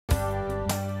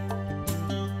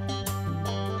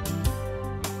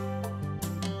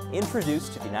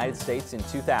Introduced to the United States in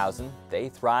 2000, they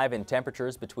thrive in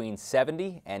temperatures between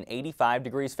 70 and 85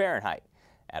 degrees Fahrenheit.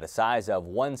 At a size of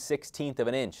 1/16 of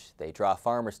an inch, they draw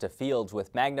farmers to fields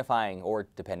with magnifying or,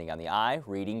 depending on the eye,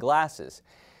 reading glasses.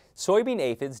 Soybean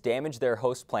aphids damage their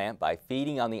host plant by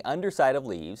feeding on the underside of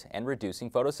leaves and reducing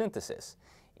photosynthesis.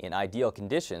 In ideal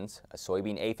conditions, a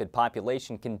soybean aphid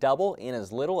population can double in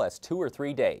as little as 2 or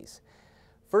 3 days.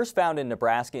 First found in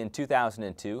Nebraska in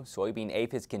 2002, soybean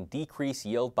aphids can decrease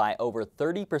yield by over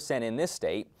 30% in this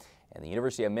state, and the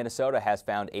University of Minnesota has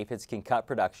found aphids can cut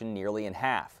production nearly in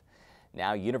half.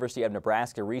 Now, University of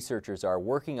Nebraska researchers are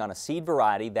working on a seed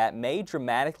variety that may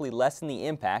dramatically lessen the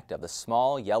impact of the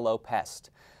small yellow pest.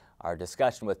 Our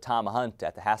discussion with Tom Hunt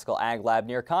at the Haskell Ag Lab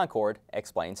near Concord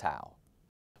explains how.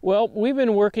 Well, we've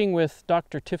been working with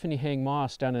Dr. Tiffany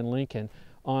Hang-Moss down in Lincoln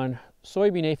on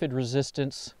soybean aphid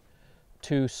resistance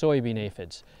to soybean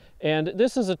aphids. And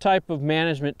this is a type of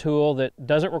management tool that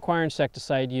doesn't require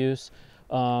insecticide use,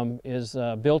 is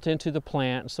built into the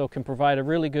plant, so can provide a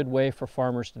really good way for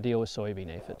farmers to deal with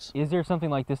soybean aphids. Is there something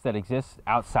like this that exists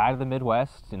outside of the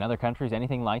Midwest, in other countries,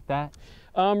 anything like that?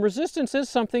 Resistance is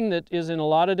something that is in a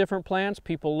lot of different plants.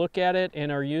 People look at it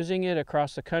and are using it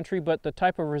across the country, but the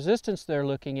type of resistance they're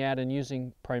looking at and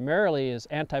using primarily is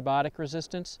antibiotic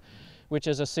resistance, which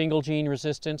is a single gene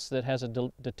resistance that has a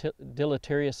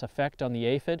deleterious effect on the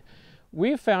aphid.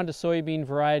 We've found a soybean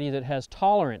variety that has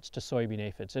tolerance to soybean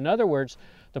aphids. In other words,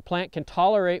 the plant can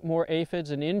tolerate more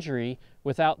aphids and injury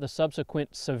without the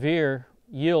subsequent severe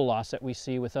yield loss that we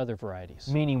see with other varieties.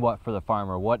 Meaning what for the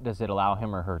farmer? What does it allow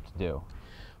him or her to do?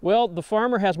 Well, the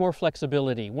farmer has more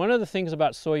flexibility. One of the things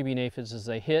about soybean aphids is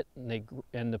they hit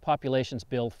and the populations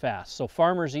build fast. So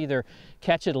farmers either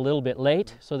catch it a little bit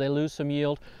late, so they lose some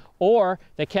yield, or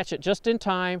they catch it just in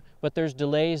time, but there's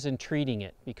delays in treating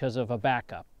it because of a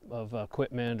backup of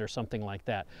equipment or something like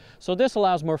that. So this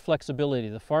allows more flexibility.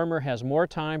 The farmer has more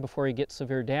time before he gets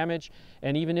severe damage,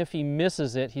 and even if he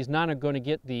misses it, he's not going to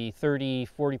get the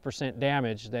 30–40%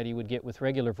 damage that he would get with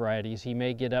regular varieties. He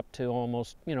may get up to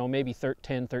almost, maybe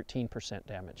 10–13%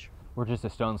 damage. We're just a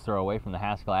stone's throw away from the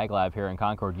Haskell Ag Lab here in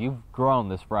Concord. You've grown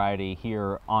this variety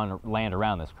here on land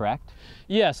around this, correct?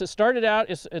 Yes, it started out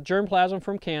as a germplasm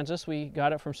from Kansas. We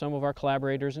got it from some of our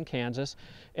collaborators in Kansas.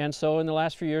 And so in the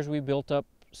last few years we built up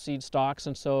seed stocks,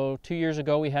 and so 2 years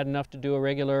ago we had enough to do a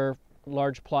regular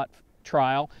large plot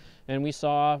trial, and we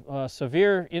saw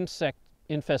severe insect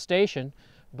infestation,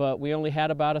 but we only had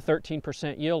about a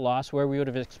 13% yield loss where we would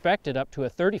have expected up to a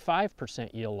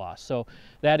 35% yield loss. So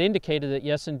that indicated that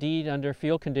yes, indeed, under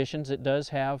field conditions it does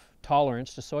have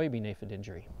tolerance to soybean aphid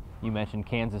injury. You mentioned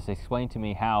Kansas. Explain to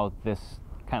me how this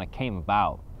kind of came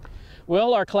about.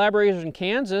 Well, our collaborators in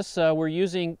Kansas were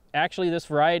using actually this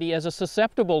variety as a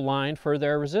susceptible line for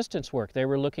their resistance work. They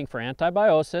were looking for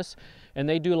antibiosis, and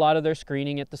they do a lot of their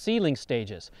screening at the seedling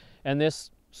stages. And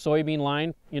this soybean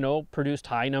line, produced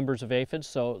high numbers of aphids,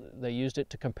 so they used it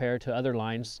to compare to other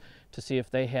lines to see if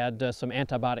they had some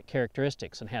antibiotic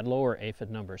characteristics and had lower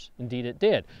aphid numbers. Indeed it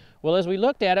did. Well, as we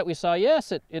looked at it, we saw,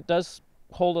 yes, it does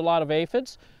hold a lot of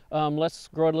aphids. Let's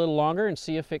grow it a little longer and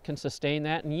see if it can sustain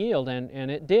that in yield, and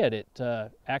it did.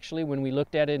 It actually, when we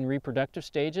looked at it in reproductive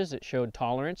stages, it showed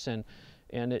tolerance, and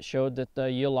it showed that the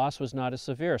yield loss was not as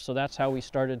severe. So that's how we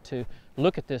started to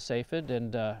look at this aphid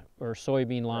or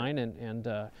soybean line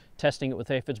and testing it with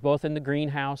aphids both in the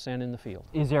greenhouse and in the field.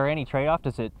 Is there any trade-off?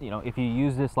 Does it, if you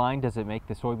use this line, does it make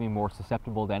the soybean more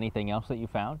susceptible to anything else that you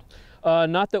found?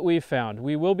 Not that we've found.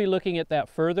 We will be looking at that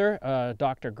further.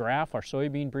 Dr. Graff, our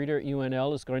soybean breeder at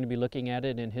UNL, is going to be looking at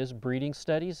it in his breeding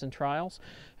studies and trials.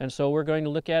 And so we're going to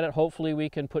look at it. Hopefully we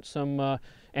can put some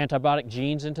antibiotic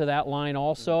genes into that line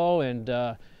also and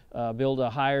build a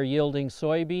higher yielding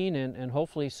soybean and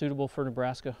hopefully suitable for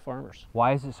Nebraska farmers.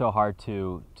 Why is it so hard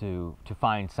to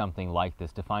find something like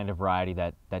this, to find a variety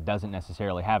that doesn't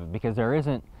necessarily have it? Because there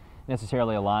isn't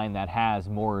necessarily a line that has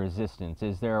more resistance,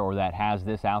 is there, or that has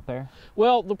this out there?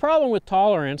 Well, the problem with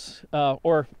tolerance,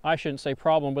 or I shouldn't say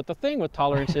problem, but the thing with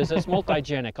tolerance is it's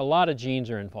multigenic. A lot of genes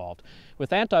are involved.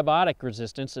 With antibiotic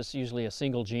resistance, it's usually a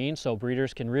single gene, so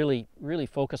breeders can really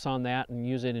focus on that and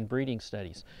use it in breeding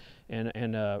studies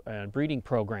and breeding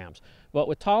programs. But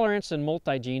with tolerance and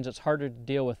multi-genes, it's harder to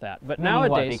deal with that. But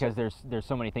nowadays, because there's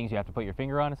so many things you have to put your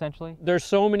finger on, essentially? There's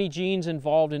so many genes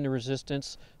involved in the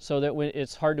resistance, so that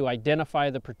it's hard to identify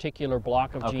the particular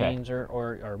block of genes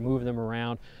or move them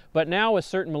around. But now with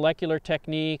certain molecular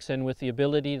techniques and with the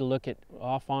ability to look at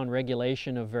off-on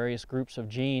regulation of various groups of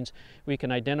genes, we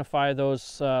can identify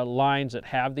those lines that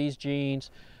have these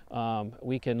genes.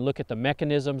 We can look at the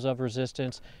mechanisms of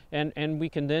resistance, and we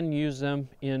can then use them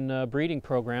in breeding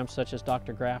programs such as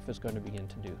Dr. Graff is going to begin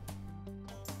to do.